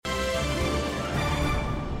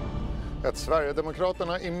Ett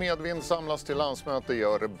Sverigedemokraterna i medvind samlas till landsmöte i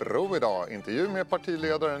Örebro idag. Intervju med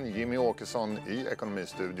partiledaren Jimmy Åkesson i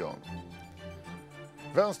Ekonomistudion.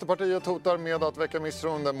 Vänsterpartiet hotar med att väcka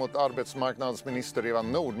misstroende mot arbetsmarknadsminister Eva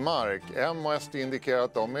Nordmark. M och SD indikerar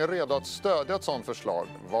att de är redo att stödja ett sådant förslag.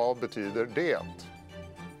 Vad betyder det?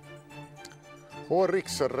 Och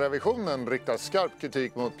Riksrevisionen riktar skarp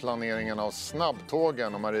kritik mot planeringen av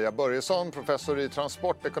snabbtågen och Maria Börjesson, professor i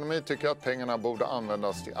transportekonomi, tycker att pengarna borde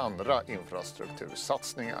användas till andra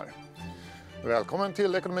infrastruktursatsningar. Välkommen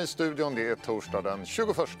till Ekonomistudion, det är torsdag den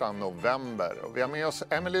 21 november. Och vi har med oss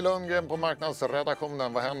Emily Lundgren på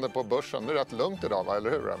marknadsredaktionen. Vad händer på börsen? Det är rätt lugnt idag, va? Eller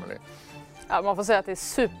hur, Emily? Ja, man får säga att det är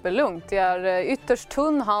superlugnt. Det är ytterst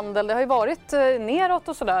tunn handel. Det har ju varit neråt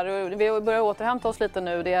och sådär. Vi börjar återhämta oss lite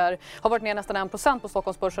nu. Det har varit ner nästan 1% på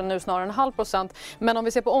Stockholmsbörsen, nu snarare 0,5%. Men om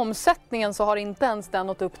vi ser på omsättningen så har inte ens den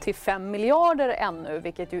nått upp till 5 miljarder ännu,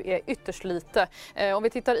 vilket ju är ytterst lite. Om vi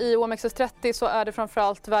tittar i OMXS30 så är det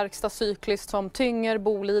framförallt verkstad cykliskt som tynger.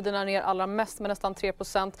 Boliden är ner allra mest med nästan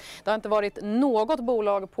 3%. Det har inte varit något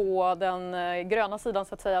bolag på den gröna sidan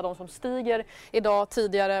så att säga, de som stiger idag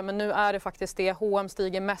tidigare. Men nu är det faktiskt det. H&M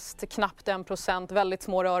stiger mest, knappt 1%, väldigt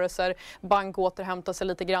små rörelser. Bank återhämtar sig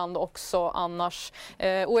lite grann också annars.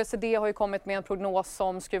 OECD har ju kommit med en prognos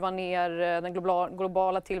som skruvar ner den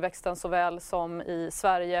globala tillväxten såväl som i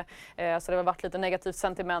Sverige. Så det har varit lite negativt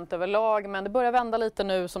sentiment överlag, men det börjar vända lite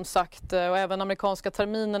nu som sagt. Och även amerikanska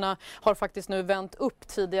terminerna har faktiskt nu vänt upp.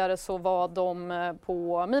 Tidigare så var de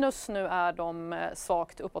på minus, nu är de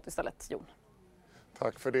svagt uppåt istället. Jon.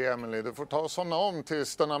 Tack för det, Emily. Du får ta och somna om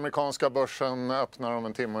tills den amerikanska börsen öppnar om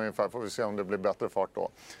en timme ungefär. Får vi se om det blir bättre fart då.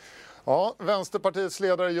 Ja, Vänsterpartiets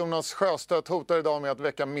ledare Jonas Sjöstedt hotar idag med att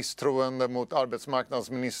väcka misstroende mot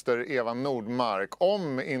arbetsmarknadsminister Eva Nordmark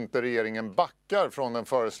om inte regeringen backar från den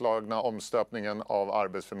föreslagna omstöpningen av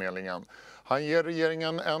Arbetsförmedlingen. Han ger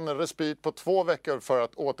regeringen en respit på 2 veckor för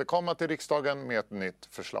att återkomma till riksdagen med ett nytt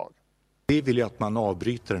förslag. Vi vill ju att man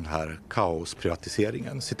avbryter den här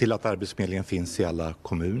kaosprivatiseringen, se till att Arbetsförmedlingen finns i alla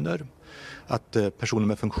kommuner, att personer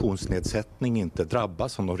med funktionsnedsättning inte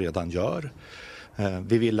drabbas som de redan gör.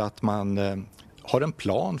 Vi vill att man har en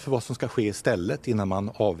plan för vad som ska ske istället innan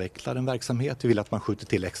man avvecklar en verksamhet. Vi vill att man skjuter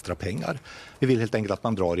till extra pengar. Vi vill helt enkelt att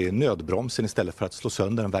man drar i nödbromsen istället för att slå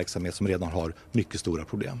sönder en verksamhet som redan har mycket stora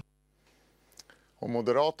problem. Och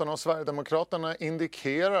Moderaterna och Sverigedemokraterna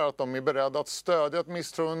indikerar att de är beredda att stödja ett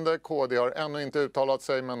misstroende. KD har ännu inte uttalat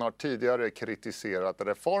sig men har tidigare kritiserat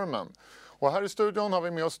reformen. Och här i studion har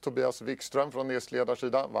vi med oss Tobias Wikström från DS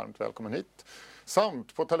ledarsida. Varmt välkommen hit.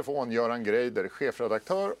 Samt på telefon Göran Greider,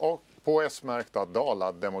 chefredaktör, och på S-märkta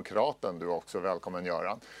Dala-demokraten. Du är också välkommen,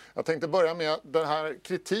 Göran. Jag tänkte börja med den här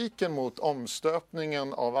kritiken mot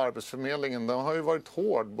omstöpningen av Arbetsförmedlingen. Den har ju varit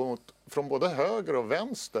hård från både höger och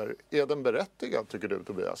vänster. Är den berättigad, tycker du,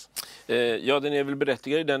 Tobias? Ja, den är väl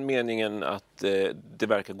berättigad i den meningen att det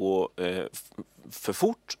verkar gå för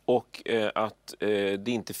fort och att det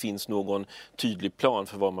inte finns någon tydlig plan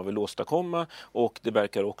för vad man vill åstadkomma, och det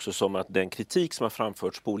verkar också som att den kritik som har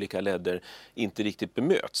framförts på olika ledder inte riktigt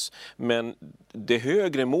bemöts. Men det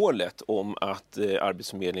högre målet om att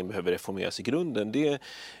Arbetsförmedlingen behöver reformeras i grunden, det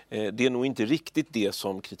är nog inte riktigt det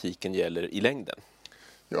som kritiken gäller i längden.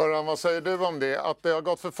 Göran, vad säger du om det? Att det har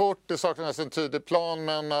gått för fort, det saknas en tydlig plan,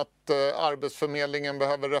 men att Arbetsförmedlingen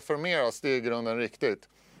behöver reformeras, det är i grunden riktigt?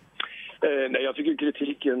 Nej, jag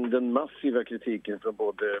tycker den massiva kritiken från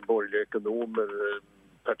både borgerliga ekonomer,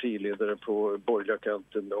 partiledare på borgerliga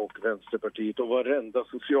kanten och Vänsterpartiet och varenda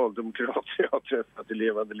socialdemokrat jag har träffat i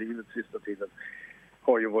levande livet sista tiden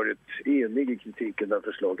har ju varit enig i kritiken av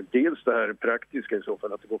förslaget. Dels det här praktiska i så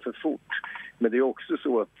fall, att det går för fort. Men det är också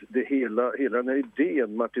så att hela den här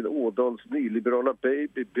idén, Martin Ådahls nyliberala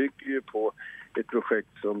baby, bygger ju på ett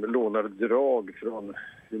projekt som lånar drag från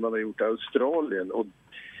hur man har gjort i Australien. Och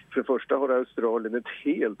för det första har Australien ett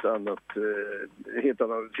helt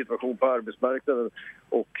annan situation på arbetsmarknaden,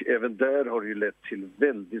 och även där har det ju lett till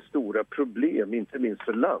väldigt stora problem, inte minst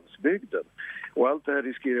för landsbygden. Och allt det här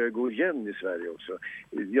riskerar att gå igen i Sverige också.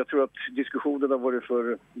 Jag tror att diskussionen har varit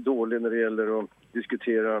för dålig när det gäller att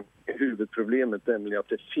diskutera huvudproblemet, nämligen att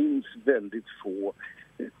det finns väldigt få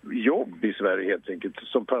jobb i Sverige helt enkelt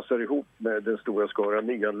som passar ihop med den stora skaran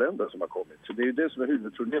nyanlända som har kommit. Så det är ju det som är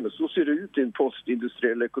huvudproblemet. Så ser det ut i en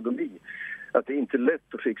postindustriell ekonomi, att det inte är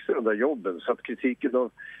lätt att fixa de där jobben. Så att kritiken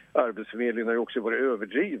av Arbetsförmedlingen har ju också varit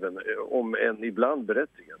överdriven, om än ibland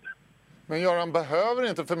berättigad. Men Göran, behöver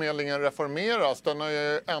inte förmedlingen reformeras? Den har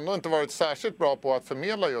ju ändå inte varit särskilt bra på att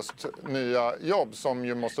förmedla just nya jobb som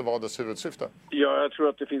ju måste vara dess huvudsyfte. Ja, jag tror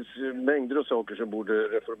att det finns mängder av saker som borde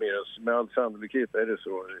reformeras. Med all sannolikhet är det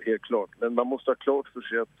så, helt klart. Men man måste ha klart för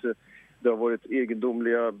sig att det har varit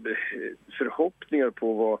egendomliga förhoppningar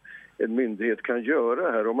på vad en myndighet kan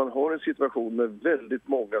göra här. Om man har en situation med väldigt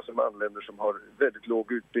många som anländer som har väldigt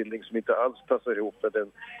låg utbildning som inte alls passar ihop med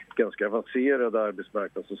den ganska avancerade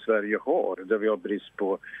arbetsmarknad som Sverige har, där vi har brist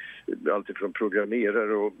på allt ifrån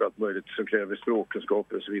programmerare och allt möjligt som kräver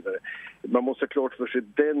språkkunskaper och så vidare. Man måste ha klart för sig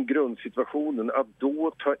den grundsituationen, att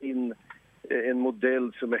då ta in en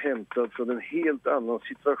modell som är hämtad från en helt annan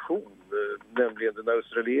situation, nämligen den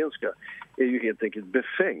australienska, är ju helt enkelt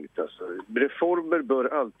befängt. Alltså, reformer bör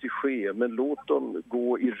alltid ske, men låt dem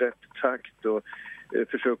gå i rätt takt och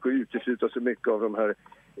försöka utesluta så mycket av de här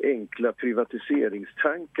enkla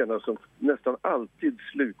privatiseringstankarna som nästan alltid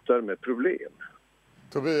slutar med problem.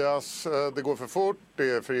 Tobias, det går för fort, det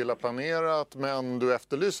är för illa planerat, men du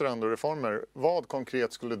efterlyser ändå reformer. Vad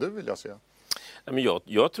konkret skulle du vilja se?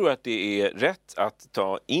 Jag tror att det är rätt att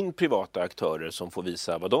ta in privata aktörer som får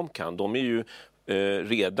visa vad de kan. De är ju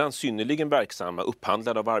redan synnerligen verksamma,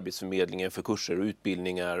 upphandlade av Arbetsförmedlingen för kurser och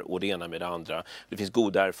utbildningar och det ena med det andra. Det finns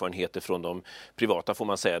goda erfarenheter från de privata, får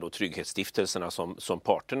man säga då, trygghetsstiftelserna som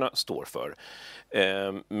parterna står för.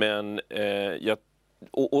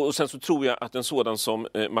 Och sen så tror jag att en sådan som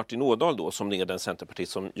Martin Ådahl då, som är den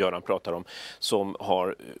centerpartist som Göran pratar om, som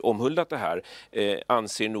har omhuldat det här,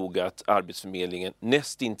 anser nog att Arbetsförmedlingen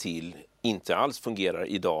nästintill inte alls fungerar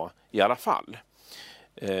idag i alla fall.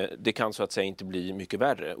 Det kan så att säga inte bli mycket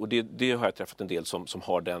värre, och det har jag träffat en del som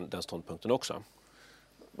har den ståndpunkten också.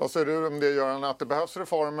 Vad säger du om det, Göran, att det behövs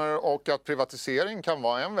reformer och att privatisering kan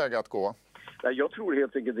vara en väg att gå? Nej, jag tror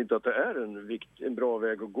helt enkelt inte att det är en bra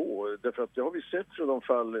väg att gå. Därför att det har vi sett från de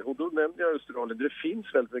fall, och då nämnde jag Australien, det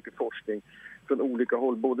finns väldigt mycket forskning från olika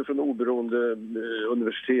håll, både från oberoende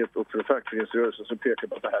universitet och från fackföreningsrörelsen, som pekar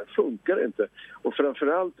på att det här funkar inte. Och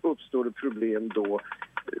framförallt uppstår det problem då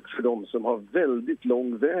för de som har väldigt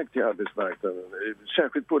lång väg till arbetsmarknaden.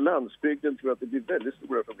 Särskilt på landsbygden tror jag att det blir väldigt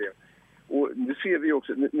stora problem. Och nu ser vi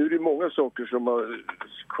också, nu är det många saker som har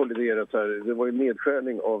kolliderat här. Det var ju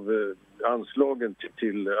nedskärning av anslagen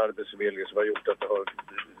till Arbetsförmedlingen som har gjort att det har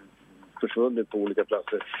försvunnit på olika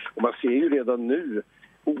platser. Och man ser ju redan nu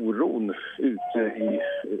oron ute i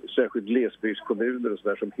särskilt glesbygdskommuner och så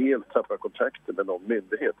där, som helt tappar kontakten med någon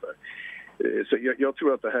myndighet där. Så jag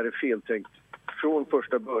tror att det här är feltänkt från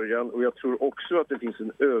första början, och jag tror också att det finns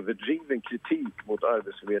en överdriven kritik mot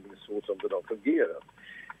Arbetsförmedlingen så som den har fungerat.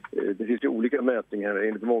 Det finns ju olika mätningar.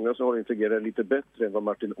 Enligt många så har det fungerat lite bättre än vad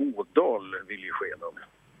Martin Ådahl vill ge sken av.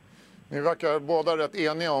 Ni verkar båda rätt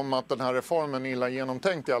eniga om att den här reformen är illa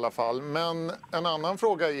genomtänkt i alla fall. Men en annan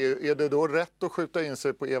fråga är det då rätt att skjuta in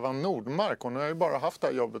sig på Eva Nordmark? Hon har ju bara haft det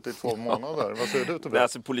här jobbet i 2 månader. Vad säger du till det?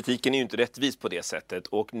 Alltså, politiken är ju inte rättvis på det sättet,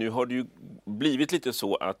 och nu har det ju blivit lite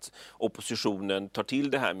så att oppositionen tar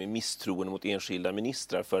till det här med misstroende mot enskilda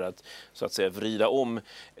ministrar för att så att säga vrida om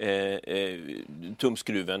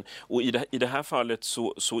tumskruven. Och i det här fallet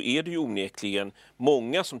så är det ju onekligen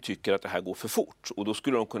många som tycker att det här går för fort, och då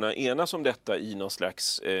skulle de kunna enas om detta i någon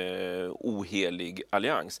slags ohelig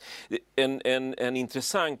allians. En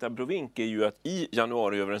intressant abrovink är ju att i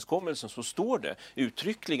januariöverenskommelsen så står det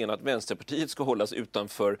uttryckligen att Vänsterpartiet ska hållas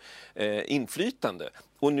utanför inflytande.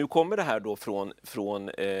 Och nu kommer det här då från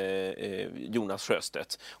Jonas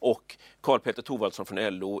Sjöstedt, och Karl-Petter Thorwaldsson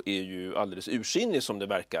från LO är ju alldeles ursinnig som det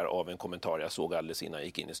verkar av en kommentar jag såg alldeles innan jag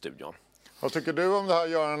gick in i studion. Vad tycker du om det här,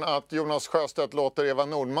 Göran, att Jonas Sjöstedt låter Eva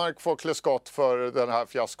Nordmark få klä skott för det här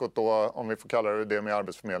fiaskot då, om vi får kalla det med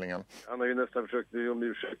Arbetsförmedlingen? Han har ju nästan försökt be om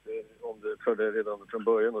ursäkt för det redan från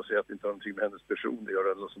början och säga att det inte har någonting med hennes person att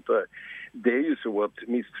göra eller något sånt där. Det är ju så att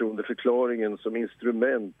misstroendeförklaringen som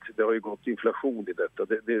instrument, det har ju gått inflation i detta.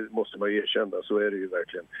 Det måste man ju erkänna, så är det ju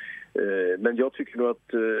verkligen. Men jag tycker nog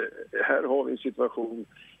att här har vi en situation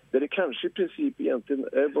där det kanske i princip egentligen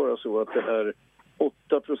är bara så att det är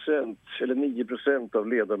 8% eller 9% av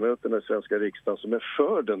ledamöterna i svenska riksdagen som är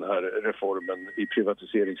för den här reformen i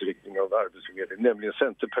privatiseringsriktning av Arbetsförmedlingen, nämligen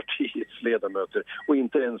Centerpartiets ledamöter. Och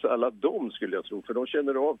inte ens alla de, skulle jag tro, för de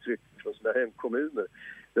känner avtryck från sina hemkommuner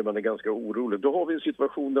där man är ganska orolig. Då har vi en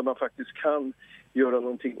situation där man faktiskt kan göra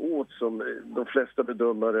någonting åt, som de flesta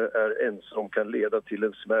bedömare är ensam kan leda till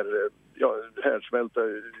en smärre härdsmälta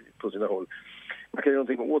på sina håll. Man kan göra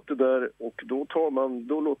någonting åt det där, och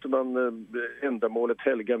då låter man ändamålet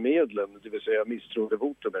helga medlen, det vill säga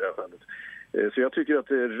misstroendevotum i det här fallet. Så jag tycker att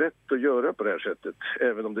det är rätt att göra på det här sättet,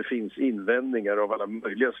 även om det finns invändningar av alla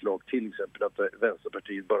möjliga slag, till exempel att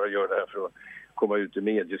Vänsterpartiet bara gör det här för att komma ut i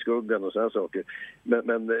medieskuggan och sådana saker.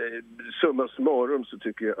 Men summa summarum så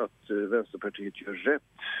tycker jag att Vänsterpartiet gör rätt,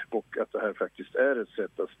 och att det här faktiskt är ett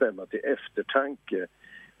sätt att stämma till eftertanke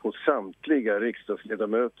hos samtliga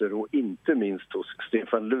riksdagsledamöter, och inte minst hos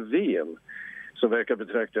Stefan Löfven, som verkar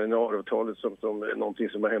betrakta januariavtalet som någonting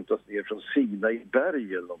som har hämtats ner från Sinai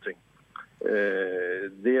berg eller någonting.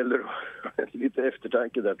 Det gäller lite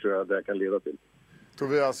eftertanke där, tror jag det kan leda till.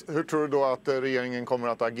 Tobias, hur tror du då att regeringen kommer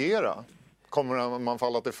att agera? Kommer man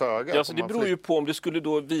falla till föga? Ja, alltså det beror ju på om det skulle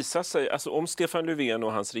då visa sig, alltså om Stefan Löfven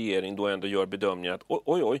och hans regering då ändå gör bedömningen att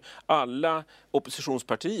alla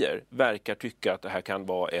oppositionspartier verkar tycka att det här kan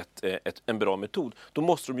vara en bra metod, då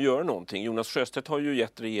måste de göra någonting. Jonas Sjöstedt har ju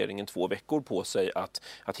gett regeringen 2 veckor på sig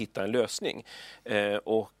att hitta en lösning.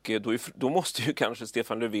 Och då måste ju kanske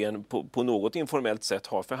Stefan Löfven på något informellt sätt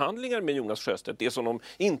ha förhandlingar med Jonas Sjöstedt, det som de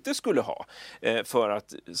inte skulle ha, för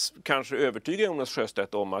att kanske övertyga Jonas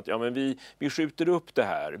Sjöstedt om att vi skjuter upp det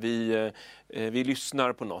här, vi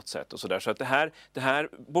lyssnar på något sätt och sådär. Så att det här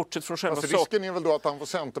bortsett från själva risken är väl då att han får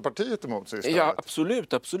Centerpartiet emot sig istället? Ja,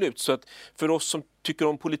 absolut. Så att för oss som tycker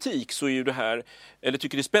om politik så är ju det här, eller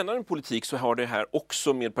tycker det är spännande med politik, så har det här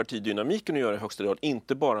också med partidynamiken att göra i högsta grad,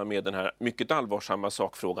 inte bara med den här mycket allvarsamma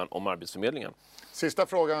sakfrågan om Arbetsförmedlingen. Sista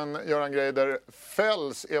frågan, Göran Greider.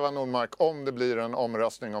 Fälls Eva Nordmark om det blir en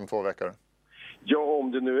omröstning om 2 veckor? Ja,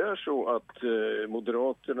 om det nu är så att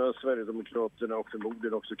Moderaterna, Sverigedemokraterna och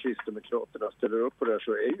förmodligen också Kristdemokraterna ställer upp på det här,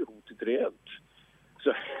 så är ju hotet reellt.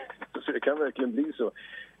 Så det kan verkligen bli så.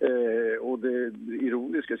 Och den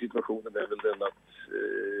ironiska situationen är väl den att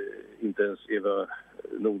inte ens Eva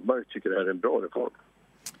Nordmark tycker det här är en bra reform.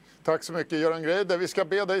 Tack så mycket, Göran Greider. Vi ska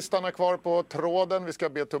be dig stanna kvar på tråden. Vi ska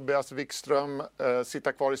be Tobias Wikström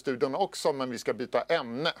sitta kvar i studion också, men vi ska byta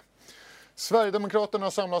ämne.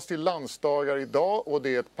 Sverigedemokraterna samlas till landsdagar idag och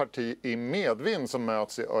det är ett parti i medvind som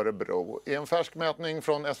möts i Örebro. I en färsk mätning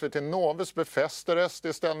från SVT Novus befäster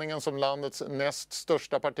SD-ställningen som landets näst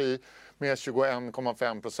största parti med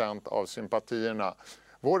 21,5% av sympatierna.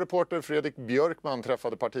 Vår reporter Fredrik Björkman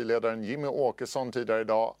träffade partiledaren Jimmy Åkesson tidigare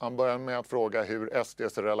idag. Han började med att fråga hur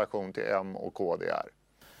SDs relation till M och KD är.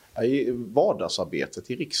 I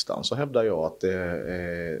vardagsarbetet i riksdagen så hävdar jag att det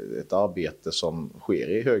är ett arbete som sker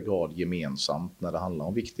i hög grad gemensamt när det handlar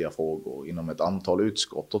om viktiga frågor inom ett antal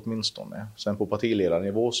utskott åtminstone. Sen på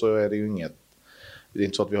partiledarnivå så är det ju det är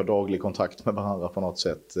inte så att vi har daglig kontakt med varandra på något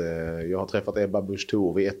sätt. Jag har träffat Ebba Busch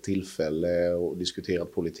Thor vid ett tillfälle och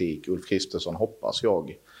diskuterat politik. Ulf Kristersson hoppas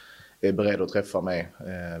jag är beredd att träffa mig.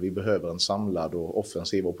 Vi behöver en samlad och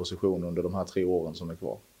offensiv opposition under de här 3 åren som är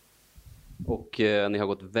kvar. Och ni har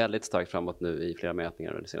gått väldigt starkt framåt nu i flera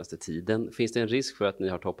mätningar den senaste tiden. Finns det en risk för att ni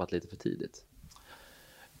har toppat lite för tidigt?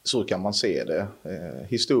 Så kan man se det.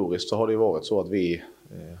 Historiskt så har det varit så att vi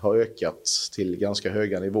har ökat till ganska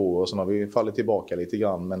höga nivåer och sen har vi fallit tillbaka lite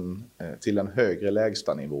grann, men till en högre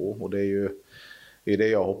lägsta nivå. Och det är ju det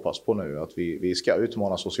jag hoppas på nu, att vi ska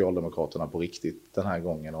utmana Socialdemokraterna på riktigt den här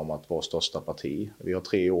gången om att vara största parti. Vi har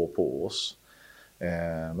 3 år på oss.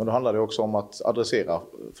 Men då handlar det också om att adressera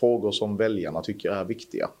frågor som väljarna tycker är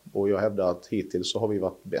viktiga. Och jag hävdar att hittills så har vi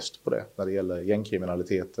varit bäst på det när det gäller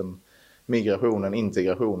gängkriminaliteten, migrationen,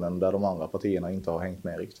 integrationen, där de andra partierna inte har hängt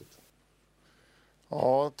med riktigt.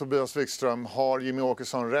 Ja, Tobias Wikström, har Jimmy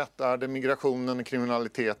Åkesson rätt? Är det migrationen och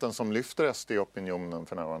kriminaliteten som lyfter SD-opinionen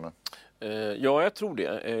för närvarande? Ja, jag tror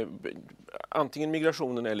det. Antingen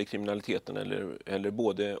migrationen eller kriminaliteten eller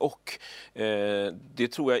både och. Det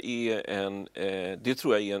tror jag är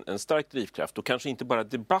en stark drivkraft, och kanske inte bara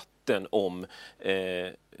debatten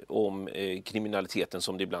om kriminaliteten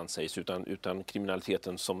som det ibland sägs, utan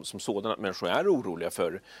kriminaliteten som sådan. Människor är oroliga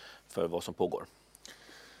för vad som pågår.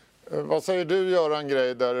 Vad säger du, Göran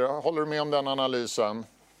Greider? Håller du med om den analysen?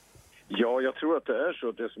 Ja, jag tror att det är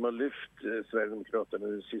så. att det som har lyft Sverigedemokraterna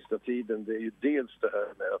den sista tiden, det är ju dels det här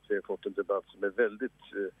med att vi har fått en debatt som är väldigt,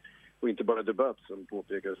 och inte bara debatt som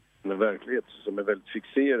påpekas, men verklighet som är väldigt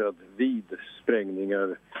fixerad vid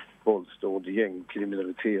sprängningar, våldsdåd,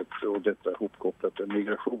 gängkriminalitet och detta hopkopplat med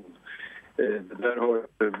migration. Det där har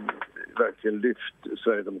verkligen lyft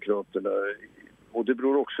Sverigedemokraterna, och det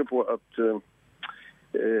beror också på att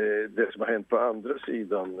det som har hänt på andra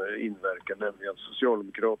sidan inverkar, nämligen att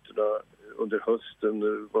Socialdemokraterna under hösten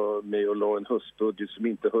var med och la en höstbudget som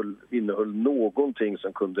inte innehöll någonting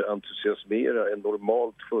som kunde entusiasmera en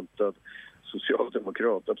normalt funtad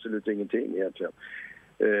socialdemokrat, absolut ingenting egentligen.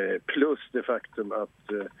 Plus det faktum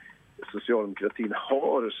att socialdemokratin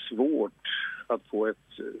har svårt att få ett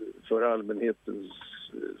för allmänhetens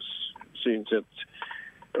synsätt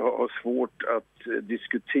har svårt att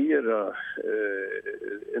diskutera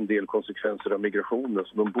en del konsekvenser av migrationen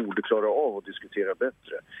som de borde klara av att diskutera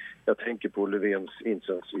bättre. Jag tänker på Löfvens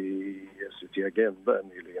insats i SVT Agenda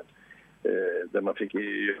nyligen. Där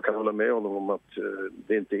jag kan hålla med honom om att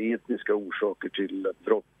det inte är etniska orsaker till att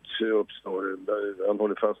brott uppstår. Han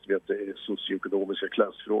håller fast vid att det är socioekonomiska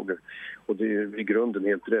klassfrågor. Och det är i grunden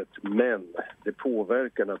helt rätt. Men det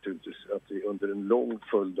påverkar naturligtvis att vi under en lång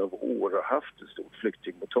följd av år har haft ett stort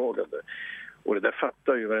flyktingmottagande. Och det där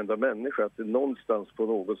fattar ju varenda människa att det någonstans på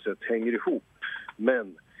något sätt hänger ihop.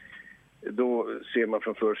 Men då ser man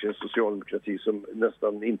framför sig en socialdemokrati som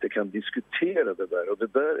nästan inte kan diskutera det där. Och det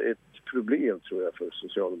där är ett problem, tror jag, för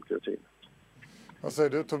socialdemokratin. Vad säger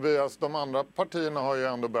du, Tobias? De andra partierna har ju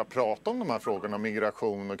ändå börjat prata om de här frågorna,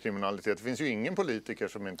 migration och kriminalitet. Det finns ju ingen politiker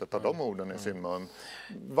som inte tar de orden i sin mun.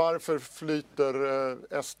 Varför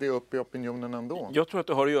flyter SD upp i opinionen ändå? Jag tror att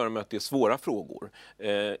det har att göra med att det är svåra frågor.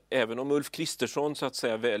 Även om Ulf Kristersson så att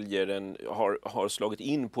säga har slagit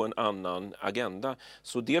in på en annan agenda,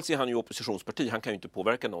 så dels är han ju oppositionsparti, han kan ju inte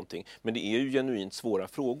påverka någonting, men det är ju genuint svåra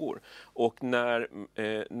frågor. Och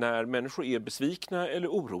när människor är besvikna eller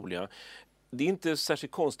oroliga, det är inte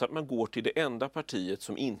särskilt konstigt att man går till det enda partiet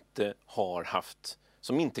som inte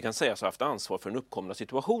kan sägas ha haft ansvar för den uppkomna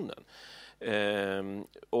situationen.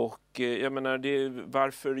 Jag menar,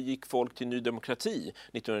 varför gick folk till Ny Demokrati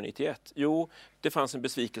 1991? Jo, det fanns en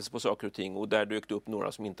besvikelse på saker och ting och där dök det upp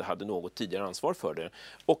några som inte hade något tidigare ansvar för det.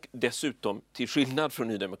 Och dessutom, till skillnad från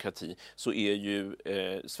Ny Demokrati, så är ju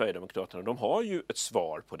Sverigedemokraterna, de har ju ett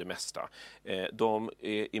svar på det mesta. De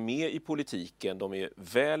är med i politiken, de är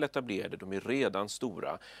väl etablerade, de är redan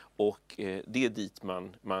stora och det är dit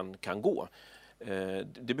man kan gå.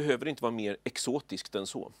 Det behöver inte vara mer exotiskt än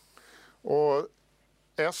så. Och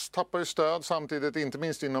S tappar ju stöd samtidigt, inte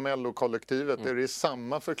minst inom LO-kollektivet. Är det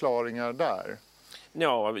samma förklaringar där?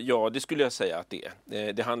 Ja, det skulle jag säga att det är.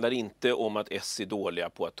 Det handlar inte om att S är dåliga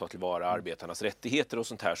på att ta tillvara arbetarnas rättigheter och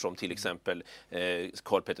sånt här som till exempel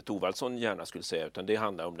Karl-Petter Thorwaldsson gärna skulle säga, utan det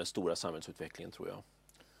handlar om den stora samhällsutvecklingen, tror jag.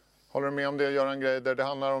 Håller du med om det, Göran Greider? Det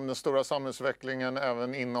handlar om den stora samhällsutvecklingen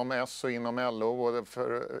även inom S och inom LO och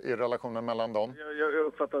i relationen mellan dem? Jag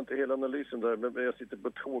uppfattar inte hela analysen där, men jag sitter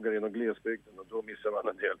på tåg här inom glesbygden och då missar man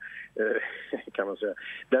en del, kan man säga.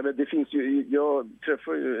 Nej, men det finns ju, jag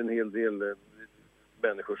träffar ju en hel del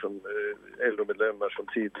människor som LO-medlemmar som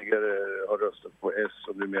tidigare har röstat på S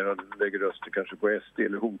och numera lägger röster kanske på SD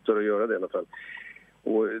eller hotar att göra det i alla fall.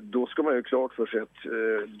 Och då ska man ju klart för sig att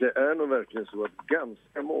det är nog verkligen så att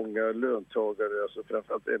ganska många löntagare, alltså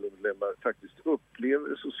framförallt LO-medlemmar, faktiskt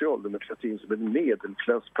upplever socialdemokratin som ett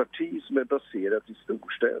medelklassparti som är baserat i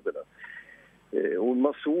storstäderna. Och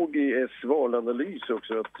man såg i S valanalys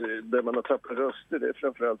också att där man har tappat röster, det är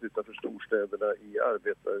framförallt utanför storstäderna i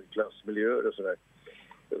arbetarklassmiljöer och sådär.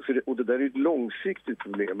 Och det där är ett långsiktigt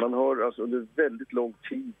problem. Man har alltså under väldigt lång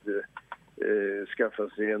tid skaffa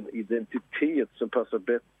sig en identitet som passar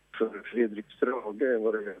bättre för Fredrik Strage än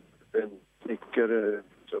vad det är en snickare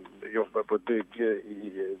som jobbar på ett bygge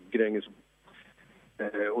i Gränges.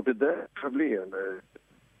 Och det där problem.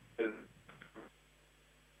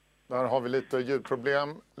 Där har vi lite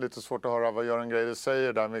ljudproblem, lite svårt att höra vad Göran Greider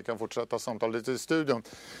säger där, men vi kan fortsätta samtala lite i studion.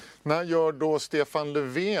 När gör då Stefan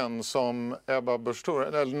Löfven som Ebba Busch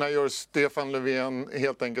Thor, eller när gör Stefan Löfven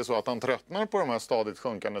helt enkelt så att han tröttnar på de här stadigt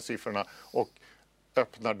sjunkande siffrorna och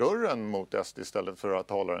öppnar dörren mot SD istället för att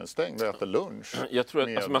hålla den stängd och äta lunch? Jag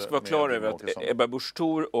tror att man ska vara klar över att Ebba Busch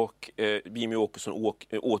Thor och Jimmie Åkesson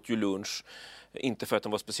åt ju lunch. Inte för att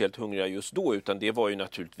de var speciellt hungriga just då, utan det var ju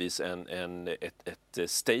naturligtvis ett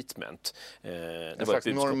statement. En slags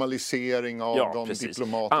normalisering av de diplomatiska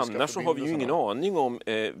förbindelserna. Annars så har vi ju ingen aning om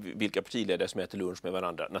vilka partiledare som äter lunch med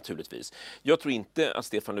varandra, naturligtvis. Jag tror inte att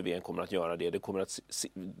Stefan Löfven kommer att göra det. Det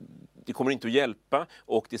kommer inte att hjälpa,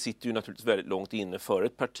 och det sitter ju naturligtvis väldigt långt inne för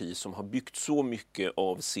ett parti som har byggt så mycket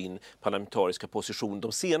av sin parlamentariska position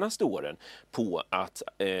de senaste åren på att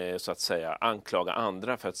så att säga anklaga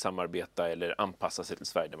andra för att samarbeta eller anpassa sig till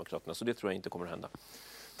Sverigedemokraterna. Så det tror jag inte kommer att hända.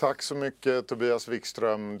 Tack så mycket Tobias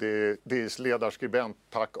Wikström, DIs ledarskribent.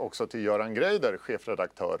 Tack också till Göran Greider,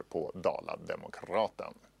 chefredaktör på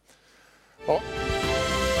Dala-Demokraten. Ja.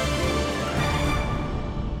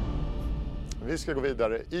 Vi ska gå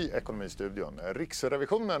vidare i Ekonomistudion.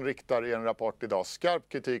 Riksrevisionen riktar i en rapport idag skarp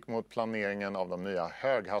kritik mot planeringen av de nya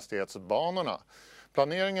höghastighetsbanorna.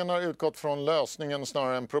 Planeringen har utgått från lösningen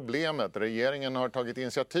snarare än problemet. Regeringen har tagit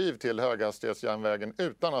initiativ till höghastighetsjärnvägen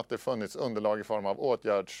utan att det funnits underlag i form av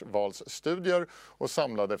åtgärdsvalsstudier och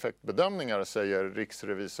samlade effektbedömningar, säger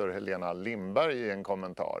riksrevisor Helena Lindberg i en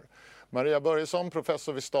kommentar. Maria Börjesson,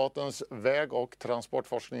 professor vid Statens väg- och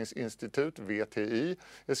transportforskningsinstitut, VTI,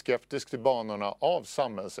 är skeptisk till banorna av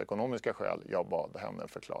samhällsekonomiska skäl. Jag bad henne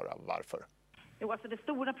förklara varför. Jo, alltså det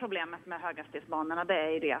stora problemet med höghastighetsbanorna, det är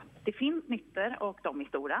ju det att det finns nyttor och de är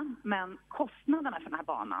stora, men kostnaderna för den här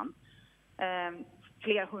banan,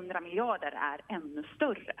 flera 100 miljarder, är ännu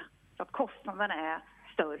större. Så att kostnaderna är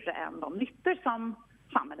större än de nyttor som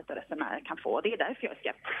samhället och resenärer kan få. Det är därför jag är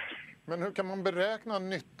skeptisk. Men hur kan man beräkna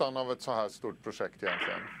nyttan av ett så här stort projekt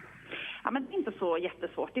egentligen? Ja, men det är inte så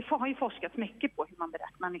jättesvårt. Det har ju forskats mycket på hur man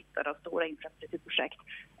beräknar nyttor av stora infrastrukturprojekt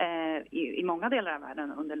i många delar av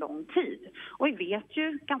världen under lång tid. Och vi vet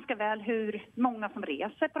ju ganska väl hur många som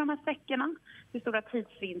reser på de här sträckorna, hur stora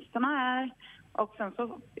tidsvinsterna är. Och sen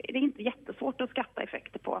så är det inte jättesvårt att skatta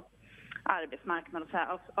effekter på arbetsmarknaden och så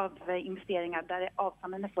här, av investeringar där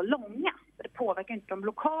avstånden är så långa. Så det påverkar inte de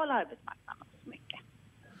lokala arbetsmarknaderna så mycket.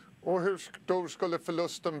 Och hur stor skulle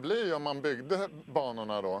förlusten bli om man byggde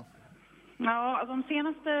banorna då? Ja, alltså de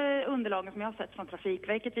senaste underlagen som jag har sett från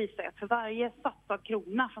Trafikverket visar att för varje satsad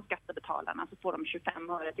krona från skattebetalarna så får de 25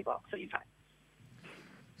 öre tillbaka ungefär.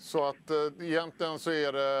 Så att egentligen så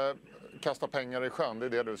är det kasta pengar i sjön, det är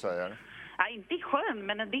det du säger? Ja, inte i sjön,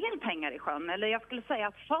 men en del pengar i sjön. Eller jag skulle säga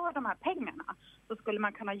att för de här pengarna så skulle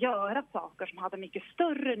man kunna göra saker som hade mycket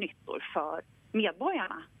större nyttor för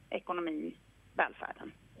medborgarna, ekonomin,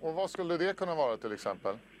 välfärden. Och vad skulle det kunna vara till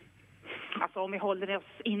exempel? Alltså om vi håller oss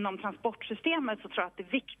inom transportsystemet så tror jag att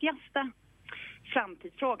det viktigaste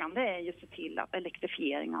framtidsfrågan det är ju att se till att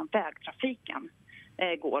elektrifieringen av vägtrafiken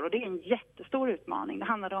går. Och det är en jättestor utmaning. Det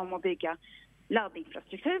handlar om att bygga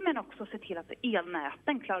laddinfrastruktur men också se till att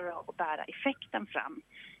elnäten klarar av att bära effekten fram.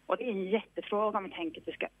 Och det är en jättefråga om vi tänker att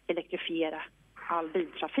vi ska elektrifiera all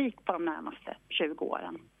biltrafik på de närmaste 20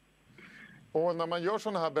 åren. Och när man gör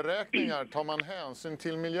sådana här beräkningar, tar man hänsyn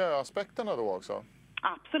till miljöaspekterna då också?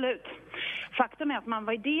 Absolut. Faktum är att man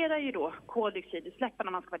värderar ju då koldioxidutsläppen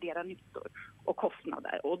när man ska värdera nyttor och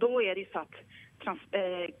kostnader. Och då är det ju så att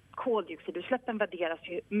koldioxidutsläppen värderas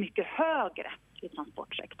ju mycket högre i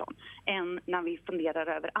transportsektorn än när vi funderar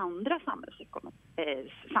över andra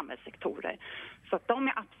samhällssektorer. Så att de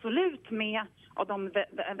är absolut med och de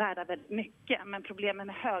värdar väldigt mycket. Men problemet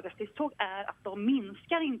med höghastighetståg är att de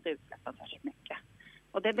minskar inte utsläppen särskilt mycket.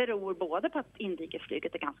 Och det beror både på att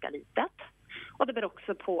inrikesflyget är ganska litet och det beror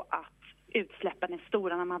också på att utsläppen är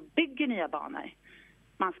stora när man bygger nya banor.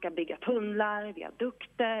 Man ska bygga tunnlar,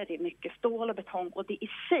 viadukter, det är mycket stål och betong och det i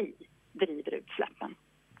sig driver utsläppen.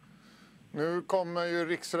 Nu kommer ju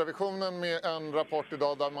Riksrevisionen med en rapport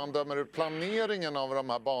idag där man dömer ut planeringen av de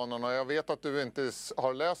här banorna. Jag vet att du inte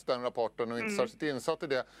har läst den rapporten och inte särskilt insatt i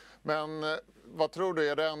det. Men vad tror du,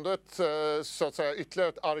 är det ändå ett, så att säga, ytterligare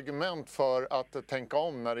ett argument för att tänka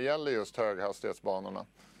om när det gäller just höghastighetsbanorna?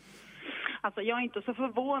 Alltså jag är inte så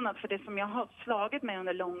förvånad för det som jag har slagit mig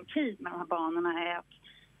under lång tid med de här banorna är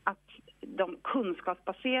att de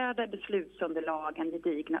kunskapsbaserade beslutsunderlagen,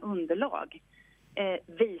 gedigna underlag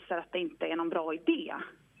visar att det inte är någon bra idé.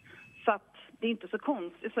 Så att det är inte så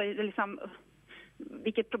konstigt. Så det är liksom,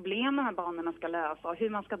 vilket problem de här banorna ska lösa och hur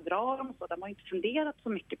man ska dra dem så, de har inte funderat så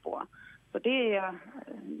mycket på. Så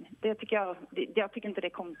det tycker jag tycker inte det är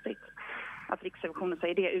konstigt att Riksrevisionen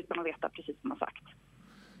säger det utan att veta precis som man sagt.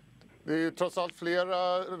 Det är ju trots allt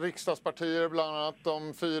flera riksdagspartier, bland annat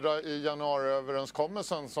de 4 i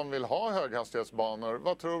januariöverenskommelsen som vill ha höghastighetsbanor.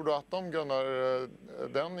 Vad tror du att de grundar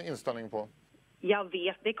den inställning på? Jag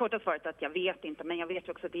vet, det är korta svaret att jag vet inte, men jag vet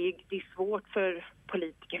också att det är svårt för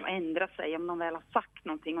politiker att ändra sig om de väl har sagt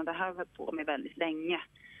någonting och det här har varit på med väldigt länge.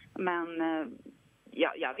 Men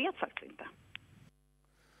jag vet faktiskt inte.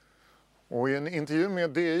 Och i en intervju med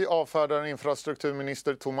DI avfärdar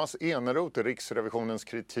infrastrukturminister Thomas Eneroth Riksrevisionens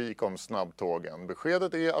kritik om snabbtågen.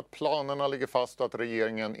 Beskedet är att planerna ligger fast och att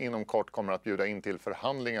regeringen inom kort kommer att bjuda in till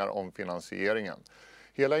förhandlingar om finansieringen.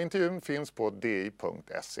 Hela intervjun finns på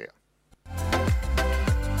di.se.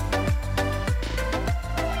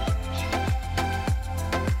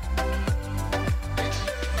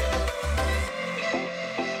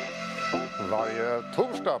 Varje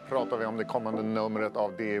torsdag pratar vi om det kommande numret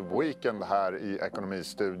av DI Weekend här i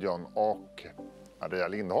Ekonomistudion och Maria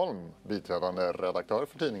Lindholm, biträdande redaktör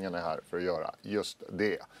för tidningen, är här för att göra just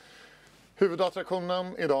det.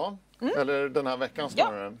 Huvudattraktionen idag, eller den här veckan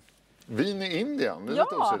snarare, vin i Indien, det är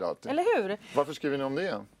lite osidat. Eller hur? Varför skriver ni om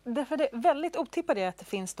det? Därför det är väldigt otippat att det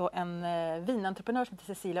finns då en vinentreprenör som heter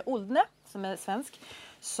Cecilia Oldne, som är svensk,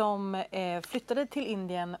 som flyttade till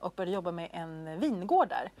Indien och började jobba med en vingård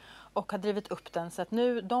där och har drivit upp den så att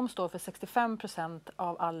nu de står för 65%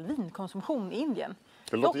 av all vinkonsumtion i Indien.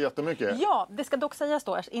 Det låter jättemycket. Ja, det ska dock sägas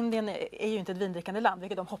då att Indien är ju inte ett vindrickande land,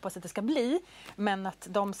 vilket de hoppas att det ska bli. Men att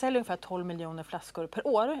de säljer ungefär 12 miljoner flaskor per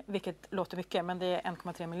år, vilket låter mycket, men det är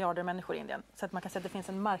 1,3 miljarder människor i Indien. Så att man kan säga att det finns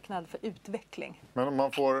en marknad för utveckling. Men om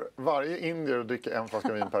man får varje indier att dricka en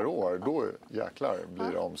flaska vin per år, då jäklar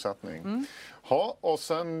blir det omsättning. Ja, och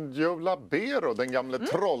sen Joe Labero, den gamla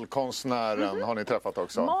trollkonstnären, har ni träffat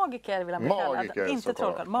också. Magiker vill han bli kallad, inte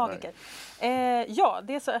trollkonst, magiker. Ja,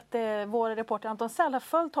 det är så att vår reporter Anton Säll har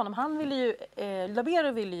följt honom. Han ville ju,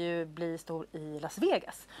 Labero ville ju bli stor i Las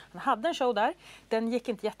Vegas. Han hade en show där. Den gick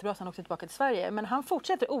inte jättebra, så han åkte tillbaka till Sverige. Men han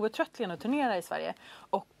fortsätter outtröttligen att turnera i Sverige.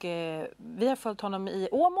 Och vi har följt honom i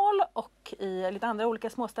Åmål och i lite andra olika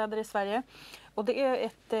småstäder i Sverige. Och det är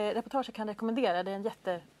ett reportage jag kan rekommendera. Det är en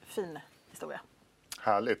jättefin historia.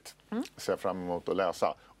 Härligt. Ser fram emot att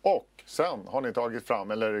läsa. Och sen har ni tagit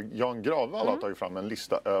fram, eller Jan Gravvall har tagit fram en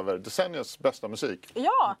lista över decenniets bästa musik.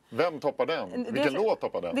 Ja! Vem toppar den? Vilken låt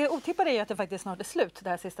toppar den? Det otippade är ju att det faktiskt snart är slut, det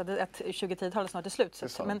här sista, att 2010-talet snart är slut.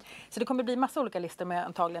 Så det kommer bli massa olika listor med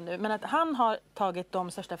antagligen nu. Men att han har tagit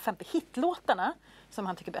de största 50 hitlåtarna som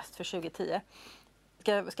han tycker bäst för 2010.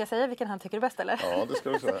 Ska jag säga vilken han tycker är bäst eller? Ja, det ska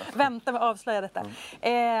du säga. Vänta med att avslöja detta.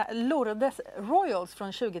 Lourdes Royals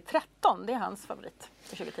från 2013, det är hans favorit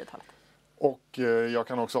för 2010-talet. Och jag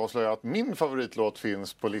kan också avslöja att min favoritlåt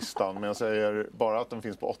finns på listan, men jag säger bara att den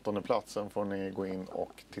finns på 8:e platsen. Får ni gå in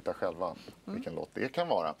och titta själva vilken låt det kan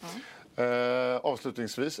vara.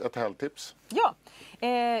 Avslutningsvis ett helgtips. Ja,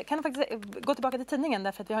 kan faktiskt gå tillbaka till tidningen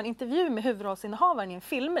därför att vi har en intervju med huvudrollsinnehavaren i en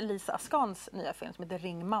film, Lisa Askans nya film som heter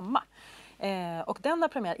Ring mamma. Och den har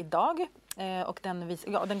premiär idag och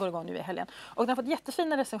den går igång nu i helgen. Och den har fått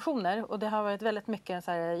jättefina recensioner och det har varit väldigt mycket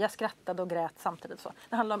så här, jag skrattade och grät samtidigt. Så.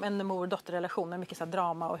 Det handlar om en mor-dotter-relation med mycket så här,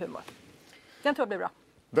 drama och humor. Den tror jag blir bra.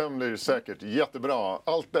 Den blir säkert jättebra.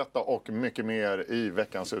 Allt detta och mycket mer i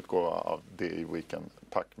veckans utgåva av DI Weekend.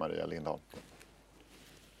 Tack Maria Lindholm.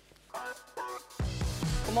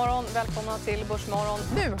 God morgon, välkomna till Börsmorgon.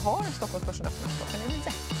 Nu har Stockholmsbörsen öppnat klockan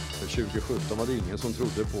 9. För 2017 var det ingen som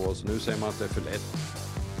trodde på oss. Nu säger man att det är för lätt.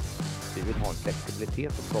 Vi vill ha en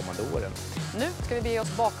flexibilitet de kommande åren. Nu ska vi bege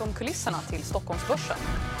oss bakom kulisserna till Stockholmsbörsen.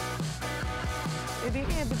 Det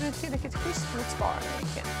blir tillräckligt schysst mot spararna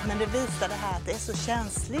egentligen. Men det visar det här att det är så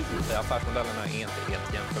känsligt. Affärsmodellerna är inte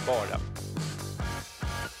helt jämförbara.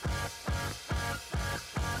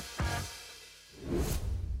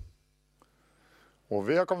 Och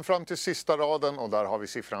vi har kommit fram till sista raden och där har vi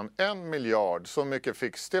siffran 1 miljard. Så mycket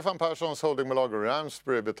fick Stefan Perssons holdingbolag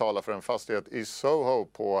Ramsbury betala för en fastighet i Soho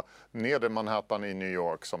på nedre Manhattan i New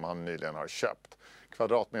York som han nyligen har köpt.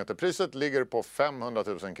 Kvadratmeterpriset ligger på 500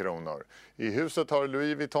 000 kronor. I huset har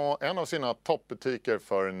Louis Vuitton en av sina toppbutiker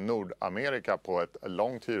för Nordamerika på ett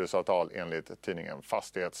långt hyresavtal enligt tidningen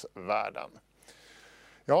Fastighetsvärlden.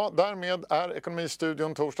 Ja, därmed är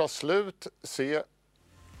Ekonomistudion torsdag slut. Se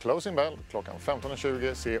Closing Bell klockan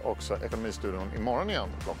 15.20. Se också Ekonomistudion imorgon igen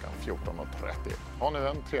klockan 14.30. Ha nu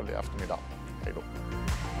en trevlig eftermiddag. Hej då!